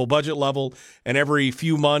sustainable budget level, and every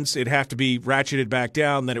few months it'd have to be ratcheted back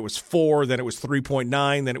down. Then it was 4, then it was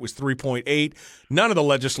 3.9, then it was 3.8. None of the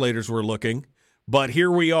legislators were looking, but here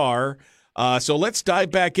we are. So let's dive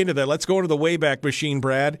back into that. Let's go into the Wayback Machine,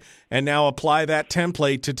 Brad, and now apply that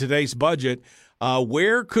template to today's budget.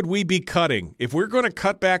 Where could we be cutting? If we're going to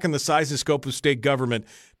cut back in the size and scope of state government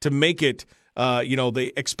to make it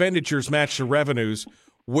the expenditures match the revenues,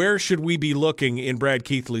 where should we be looking in Brad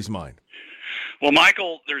Keithley's mind? Well,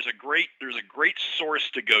 Michael, there's a great source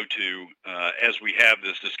to go to as we have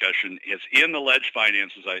this discussion. It's in the LegFin,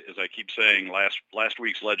 as I keep saying. Last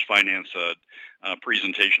week's LegFin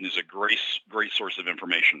presentation is a great source of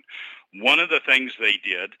information. One of the things they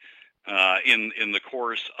did in the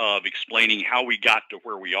course of explaining how we got to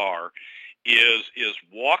where we are is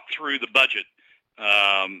walk through the budget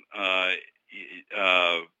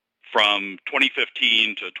from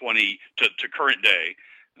 2015 to current day,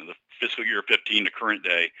 the fiscal year 15 to current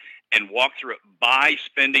day, and walk through it by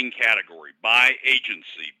spending category, by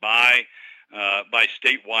agency, by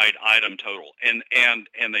statewide item total, and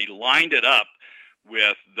they lined it up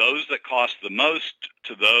with those that cost the most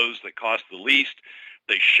to those that cost the least.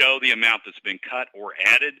 They show the amount that's been cut or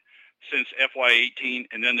added since FY18,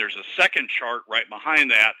 and then there's a second chart right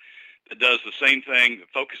behind that that does the same thing, that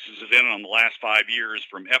focuses it in on the last 5 years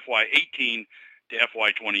from FY18 to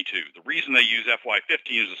FY22. The reason they use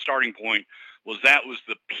FY15 as a starting point was that was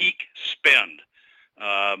the peak spend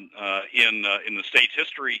in the state's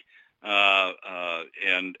history,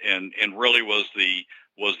 and really was the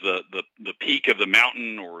peak of the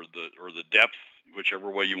mountain or the depth, whichever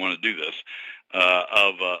way you want to do this,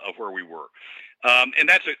 of where we were, and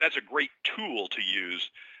that's a great tool to use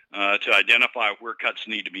to identify where cuts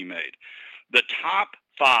need to be made. The top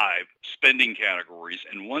 5 spending categories,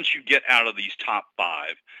 and once you get out of these top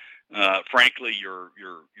 5, frankly, you're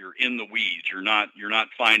in the weeds. You're not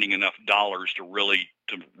finding enough dollars to really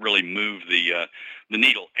move the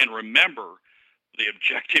needle. And remember, the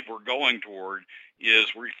objective we're going toward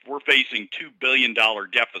is we're facing $2 billion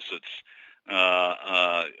deficits,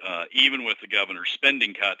 even with the governor's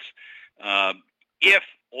spending cuts. If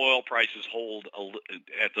oil prices hold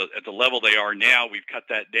at the level they are now, we've cut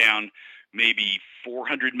that down maybe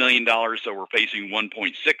 $400 million. So we're facing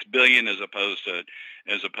 $1.6 billion as opposed to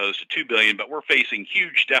 $2 billion, but we're facing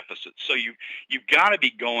huge deficits. So you've got to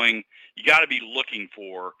be looking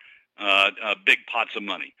for big pots of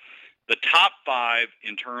money. The top five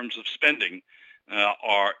in terms of spending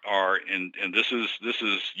are and this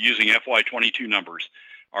is using FY22 numbers,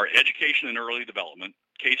 are education and early development,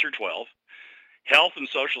 K through 12, health and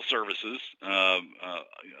social services, the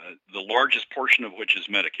largest portion of which is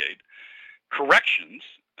Medicaid, corrections.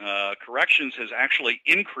 Corrections has actually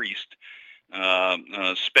increased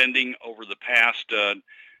spending over the past.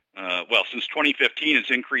 Since 2015,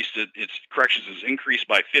 its corrections has increased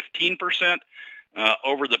by 15%.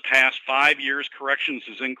 Over the past 5 years, corrections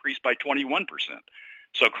has increased by 21%.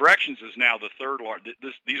 So corrections is now the third largest.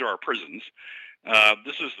 These are our prisons.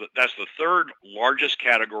 That's the third largest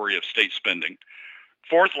category of state spending.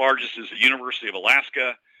 Fourth largest is the University of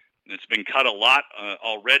Alaska. It's been cut a lot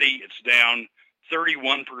already. It's down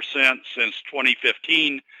 31% since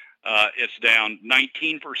 2015. It's down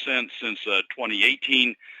 19% since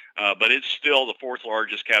 2018, but it's still the fourth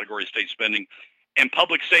largest category of state spending. And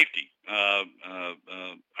public safety, the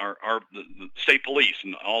state police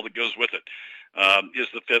and all that goes with it, is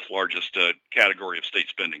the fifth largest category of state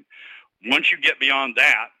spending. Once you get beyond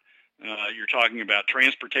that, you're talking about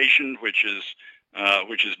transportation, which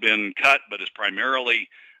has been cut, but is primarily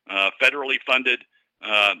federally funded.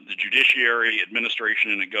 The judiciary,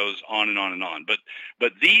 administration, and it goes on and on and on. But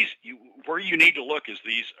where you need to look is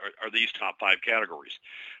these top five categories.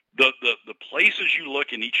 The places you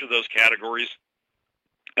look in each of those categories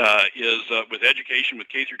is with education, with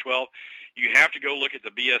K through 12. You have to go look at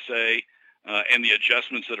the BSA and the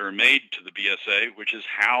adjustments that are made to the BSA, which is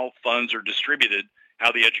how funds are distributed,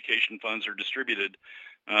 how the education funds are distributed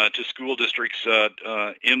to school districts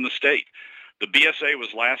in the state. The BSA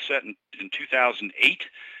was last set in 2008.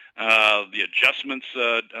 The adjustments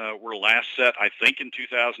were last set, I think, in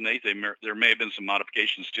 2008. There may have been some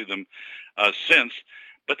modifications to them since,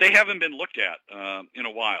 but they haven't been looked at in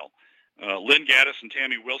a while. Lynn Gaddis and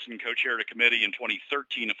Tammy Wilson co-chaired a committee in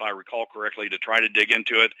 2013, if I recall correctly, to try to dig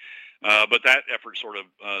into it, but that effort sort of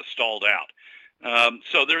stalled out.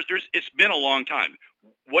 So it's been a long time.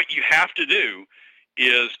 What you have to do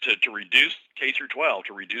is to reduce K through 12,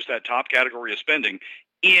 to reduce that top category of spending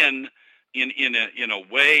in a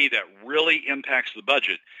way that really impacts the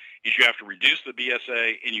budget, is you have to reduce the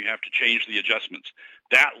BSA and you have to change the adjustments.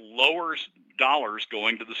 That lowers dollars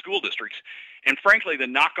going to the school districts. And frankly, the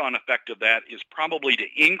knock-on effect of that is probably to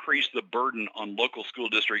increase the burden on local school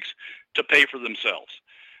districts to pay for themselves,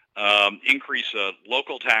 increase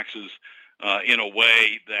local taxes in a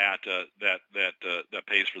way that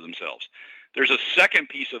pays for themselves. There's a second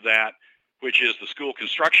piece of that, which is the school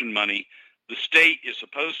construction money. The state is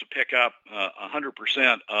supposed to pick up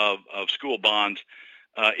 100% of school bonds.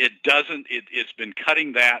 It doesn't. It's been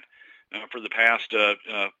cutting that for the past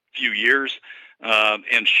few years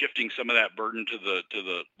and shifting some of that burden to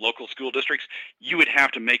the local school districts. You would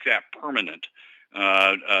have to make that permanent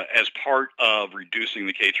as part of reducing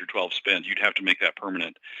the K through 12 spend. You'd have to make that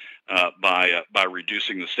permanent by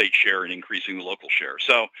reducing the state share and increasing the local share.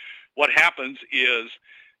 So what happens is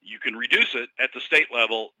you can reduce it at the state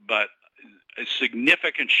level, but a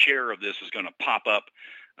significant share of this is going to pop up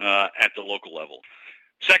at the local level.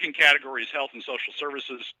 Second category is health and social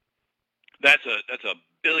services. That's $1.1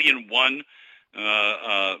 billion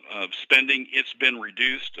of spending. It's been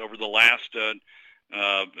reduced over the last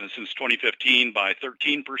since 2015 by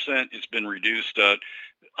 13%. It's been reduced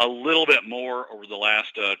a little bit more over the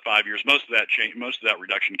last 5 years. Most of that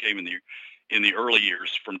reduction came in the early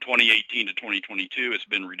years. From 2018 to 2022, it's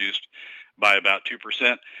been reduced by about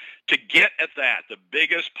 2%. To get at that, the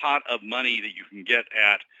biggest pot of money that you can get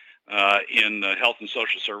at in health and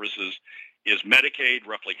social services is Medicaid.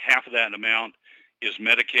 Roughly half of that amount is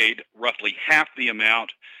Medicaid. Roughly half the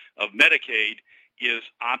amount of Medicaid is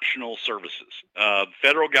optional services.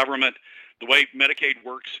 Federal government, the way Medicaid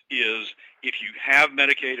works is if you have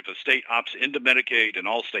Medicaid, if a state opts into Medicaid, and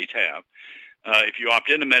all states have, if you opt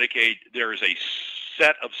into Medicaid, there is a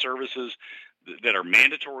set of services that are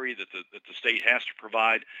mandatory that the state has to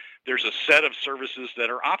provide. There's a set of services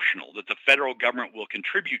that are optional that the federal government will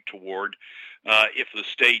contribute toward if the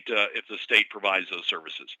state provides those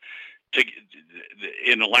services.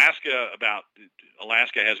 In Alaska,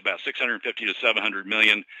 Alaska has about 650 to 700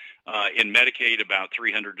 million. In Medicaid, about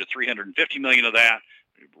 300 to 350 million of that,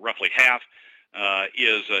 roughly half,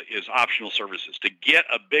 is optional services. To get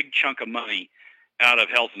a big chunk of money out of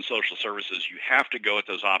health and social services, you have to go at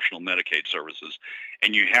those optional Medicaid services,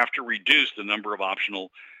 and you have to reduce the number of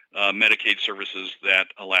optional Medicaid services that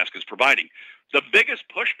Alaska is providing. The biggest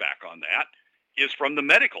pushback on that is from the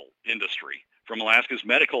medical industry, from Alaska's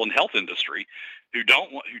medical and health industry, who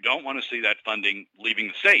don't want to see that funding leaving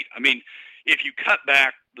the state. I mean, if you cut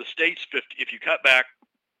back the state's if you cut back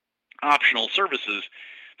optional services,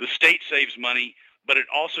 the state saves money, but it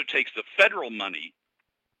also takes the federal money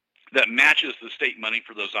that matches the state money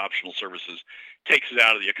for those optional services, takes it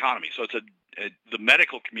out of the economy. So it's the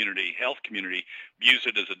medical community, health community views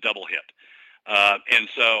it as a double hit, and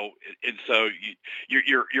so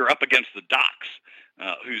you're up against the docs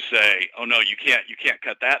who say, oh no, you can't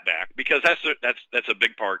cut that back, because that's a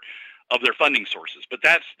big part of their funding sources. But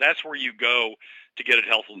that's where you go to get at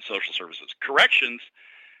health and social services. Corrections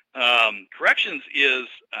is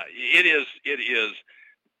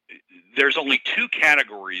there's only two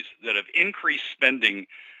categories that have increased spending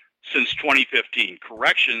since 2015.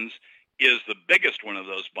 Corrections is the biggest one of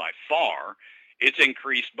those by far. It's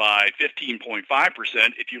increased by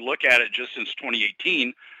 15.5%. If you look at it just since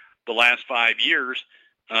 2018, the last 5 years,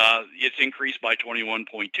 it's increased by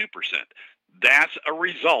 21.2%. That's a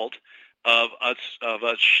result of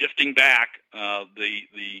us shifting back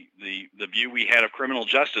the view we had of criminal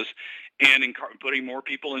justice and putting more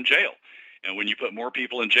people in jail. And when you put more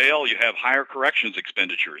people in jail, you have higher corrections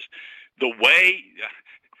expenditures. The way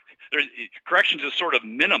corrections is sort of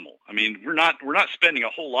minimal. I mean, we're not spending a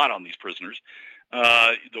whole lot on these prisoners.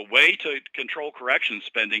 The way to control corrections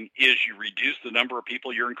spending is you reduce the number of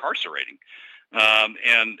people you're incarcerating,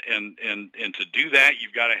 and to do that,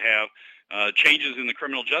 you've got to have changes in the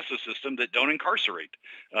criminal justice system that don't incarcerate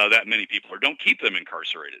that many people or don't keep them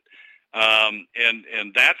incarcerated. And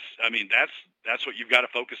that's what you've got to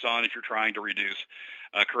focus on if you're trying to reduce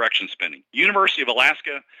correction spending. University of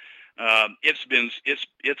Alaska, it's been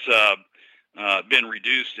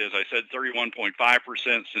reduced, as I said,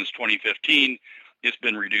 31.5% since 2015. It's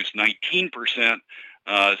been reduced 19%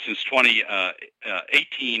 since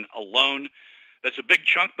 2018 alone. That's a big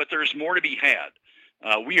chunk, but there's more to be had.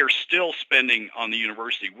 We are still spending on the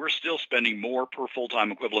university. We're still spending more per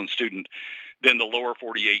full-time equivalent student than the lower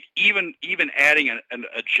 48, even adding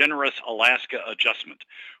a generous Alaska adjustment.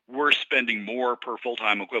 We're spending more per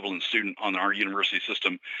full-time equivalent student on our university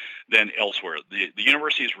system than elsewhere. The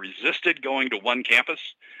university has resisted going to one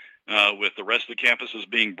campus, with the rest of the campuses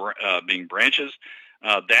being branches.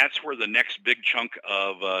 That's where the next big chunk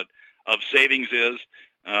of savings is.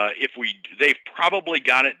 They've probably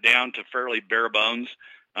got it down to fairly bare bones,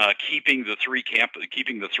 keeping the three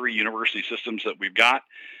university systems that we've got.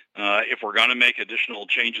 If we're going to make additional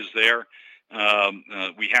changes there,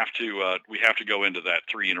 we have to go into that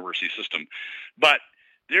three university system. But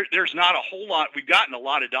there's not a whole lot. We've gotten a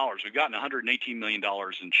lot of dollars. We've gotten $118 million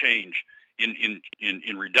in change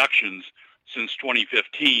in reductions since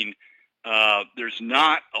 2015. There's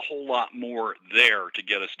not a whole lot more there to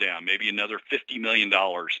get us down. Maybe another $50 million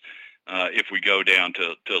if we go down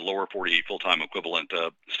to lower 48 full-time equivalent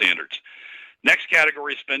standards. Next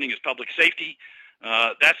category of spending is public safety.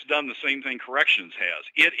 That's done the same thing corrections has.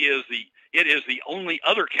 It is the only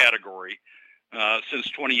other category since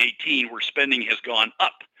 2018 where spending has gone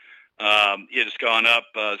up. It has gone up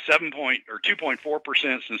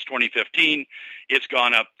 2.4% since 2015. It's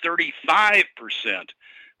gone up 35%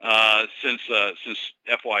 since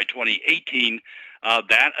FY 2018.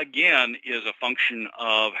 That again is a function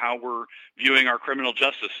of how we're viewing our criminal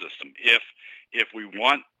justice system. If we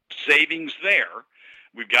want savings there,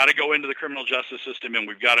 we've got to go into the criminal justice system, and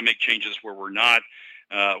we've got to make changes where we're not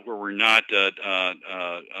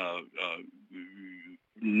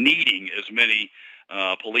needing as many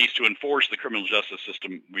police to enforce the criminal justice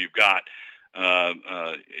system we've got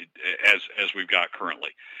as we've got currently.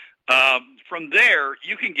 From there,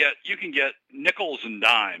 you can get nickels and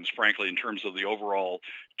dimes, frankly, in terms of the overall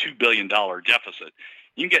 $2 billion deficit.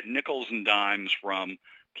 You can get nickels and dimes from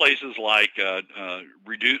places like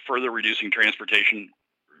further reducing transportation.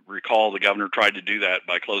 Recall the governor tried to do that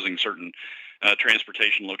by closing certain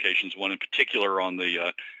transportation locations, one in particular on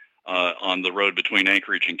the road between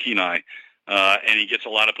Anchorage and Kenai, and he gets a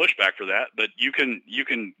lot of pushback for that. But you can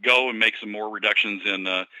go and make some more reductions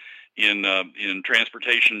in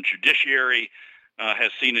transportation. Judiciary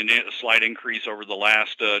has seen a slight increase over the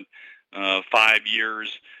last 5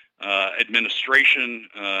 years. Administration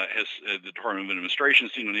the Department of Administration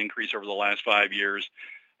has seen an increase over the last 5 years.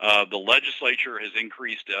 The legislature has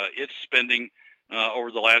increased its spending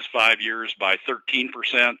over the last 5 years by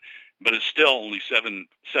 13%, but it's still only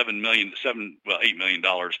 $8 million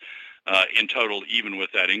in total, even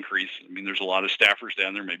with that increase. I mean, there's a lot of staffers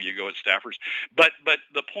down there. Maybe you go at staffers, but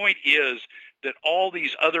the point is, that all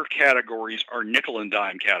these other categories are nickel and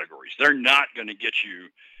dime categories. They're not going to get you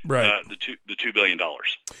the $2 billion.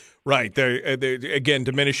 Right. They're, again,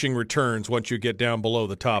 diminishing returns once you get down below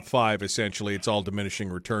the top five, essentially. It's all diminishing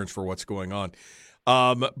returns for what's going on.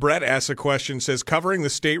 Brett asks a question, says, covering the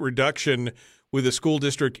state reduction with a school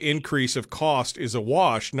district increase of cost is a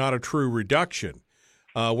wash, not a true reduction.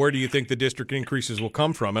 Where do you think the district increases will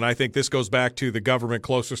come from? And I think this goes back to the government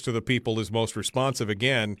closest to the people is most responsive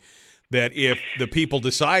again, that if the people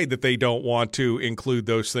decide that they don't want to include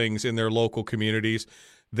those things in their local communities,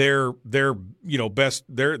 they're best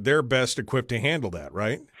equipped to handle that,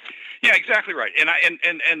 right? Yeah, exactly right.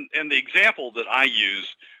 And the example that I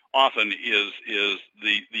use often is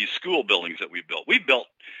the school buildings that we built. We built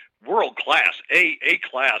world class, A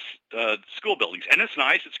class school buildings, and it's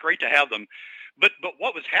nice. It's great to have them. But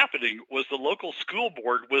what was happening was the local school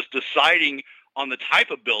board was deciding on the type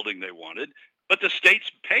of building they wanted, but the state's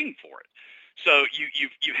paying for it. So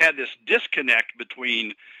you had this disconnect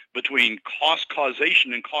between cost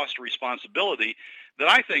causation and cost responsibility that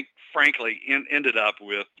I think, frankly, ended up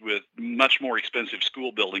with much more expensive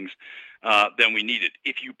school buildings than we needed.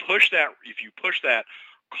 If you push that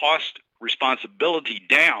cost responsibility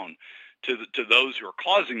down to those who are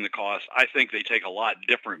causing the cost, I think they take a lot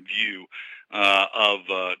different view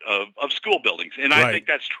of school buildings, and right. I think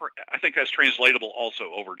that's translatable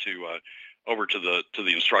also over to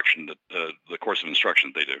the instruction that the course of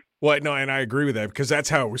instruction that they do. Well, no, and I agree with that because that's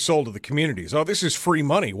how it was sold to the communities. Oh, this is free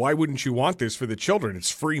money. Why wouldn't you want this for the children?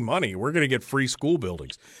 It's free money. We're going to get free school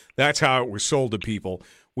buildings. That's how it was sold to people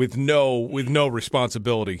with no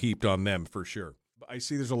responsibility heaped on them for sure. I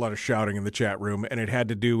see there's a lot of shouting in the chat room, and it had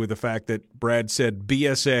to do with the fact that Brad said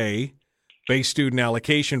BSA, base student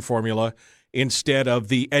allocation formula, instead of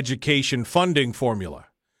the education funding formula.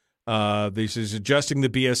 This is adjusting the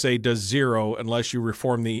BSA does zero unless you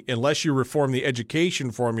reform the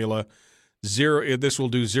education formula. Zero. This will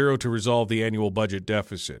do zero to resolve the annual budget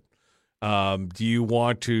deficit. Do you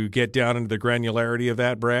want to get down into the granularity of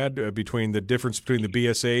that, Brad, between the difference between the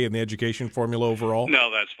BSA and the education formula overall?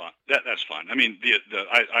 No, that's fine. That's fine. I mean,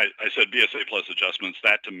 I said BSA plus adjustments.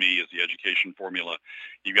 That to me is the education formula.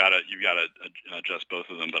 You gotta adjust both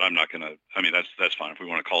of them, but I'm not gonna. I mean, that's fine. If we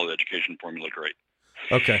want to call it education formula, great.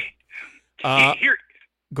 Okay.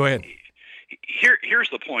 Go ahead. Here's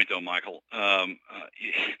the point, though, Michael.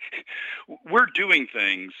 We're doing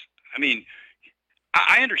things. I mean,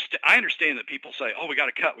 I understand that people say, "Oh, we got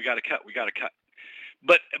to cut.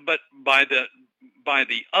 But by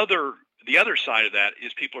the other side of that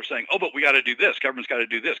is people are saying, "Oh, but we got to do this. Government's got to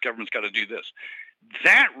do this. Government's got to do this."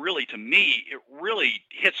 That really, to me, it really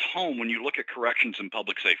hits home when you look at corrections and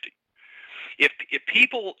public safety. If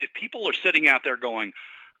people are sitting out there going,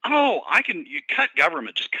 "Oh, you cut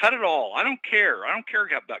government, just cut it all. I don't care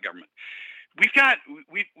about government."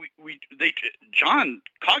 John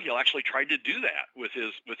Coghill actually tried to do that with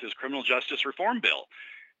his criminal justice reform bill.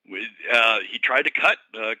 He tried to cut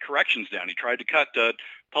corrections down. He tried to cut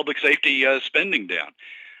public safety spending down,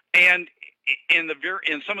 and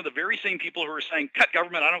some of the very same people who are saying cut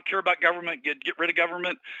government, I don't care about government, get rid of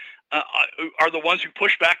government, are the ones who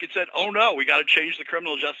pushed back and said, "Oh no, we got to change the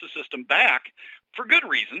criminal justice system back." For good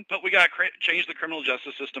reason, but we got to change the criminal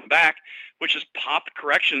justice system back, which has popped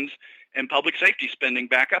corrections and public safety spending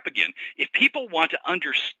back up again. If people want to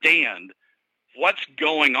understand what's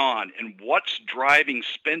going on and what's driving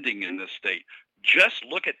spending in this state, just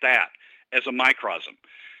look at that as a microcosm.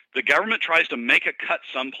 The government tries to make a cut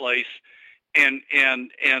someplace, and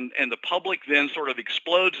the public then sort of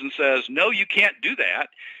explodes and says, "No, you can't do that.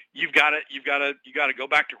 You've got to go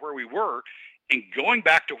back to where we were." And going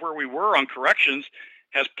back to where we were on corrections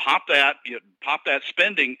has popped that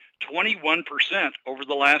spending 21% over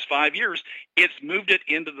the last 5 years. It's moved it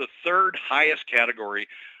into the third highest category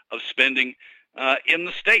of spending in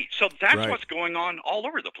the state. So that's right. What's going on all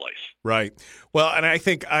over the place. Right. Well, and I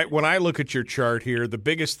think when I look at your chart here, the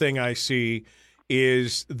biggest thing I see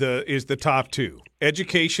is the top two: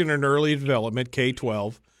 education and early development,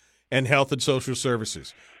 K-12, and health and social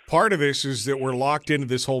services. Part of this is that we're locked into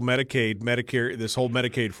this whole Medicaid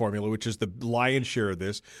formula, which is the lion's share of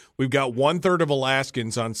this. We've got 1/3 of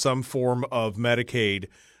Alaskans on some form of Medicaid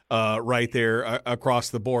right there across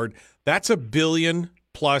the board. That's $1 billion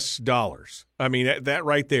plus. I mean, that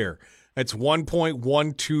right there, that's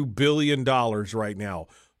 $1.12 billion right now,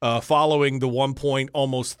 following the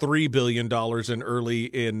almost $3 billion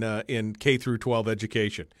in K through 12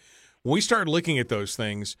 education. When we start looking at those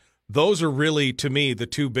things, Those are really, to me, the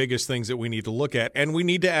two biggest things that we need to look at, and we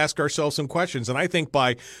need to ask ourselves some questions. And I think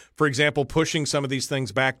by, for example, pushing some of these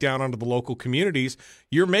things back down onto the local communities,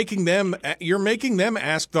 you're making them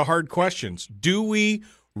ask the hard questions. Do we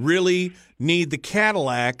really need the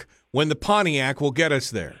Cadillac when the Pontiac will get us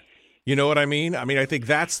there? You know what I mean? I think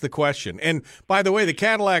that's the question. And by the way, the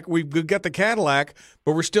Cadillac, we've got the Cadillac,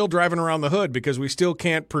 but we're still driving around the hood because we still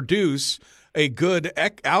can't produce a good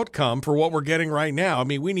outcome for what we're getting right now.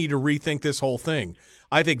 We need to rethink this whole thing.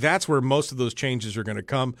 I think that's where most of those changes are going to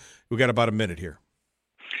come. We've got about a minute here.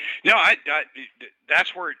 No,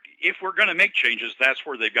 that's where, if we're going to make changes, that's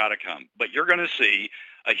where they've got to come. But you're going to see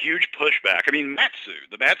a huge pushback.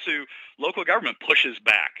 The Matsu local government pushes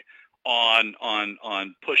back on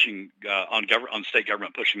pushing on state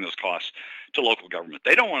government pushing those costs to local government.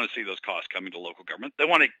 They don't want to see those costs coming to local government. They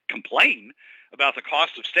want to complain about the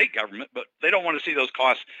cost of state government, but they don't want to see those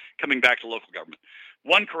costs coming back to local government.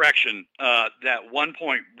 One correction, that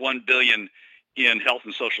 $1.1 billion in health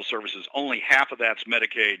and social services, only half of that's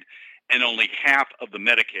Medicaid, and only half of the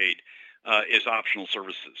Medicaid is optional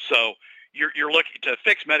services. So you're looking to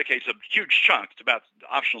fix Medicaid. It's a huge chunk. It's about,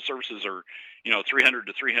 optional services are $300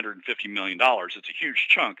 to $350 million. It's a huge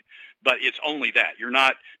chunk, but it's only that. You're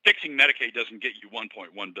not fixing Medicaid doesn't get you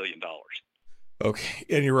 $1.1 billion. Okay,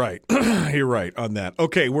 and you're right. You're right on that.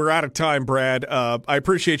 Okay, we're out of time, Brad. I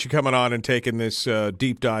appreciate you coming on and taking this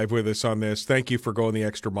deep dive with us on this. Thank you for going the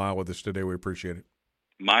extra mile with us today. We appreciate it.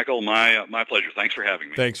 Michael, my pleasure. Thanks for having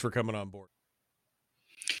me. Thanks for coming on board.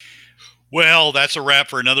 Well, that's a wrap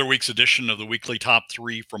for another week's edition of the weekly Top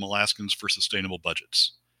 3 from Alaskans for Sustainable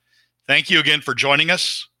Budgets. Thank you again for joining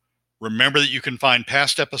us. Remember that you can find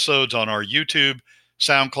past episodes on our YouTube,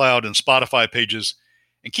 SoundCloud, and Spotify pages,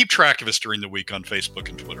 and keep track of us during the week on Facebook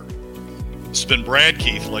and Twitter. This has been Brad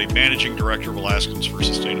Keithley, Managing Director of Alaskans for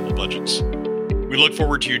Sustainable Budgets. We look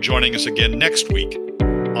forward to you joining us again next week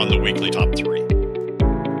on the weekly Top 3.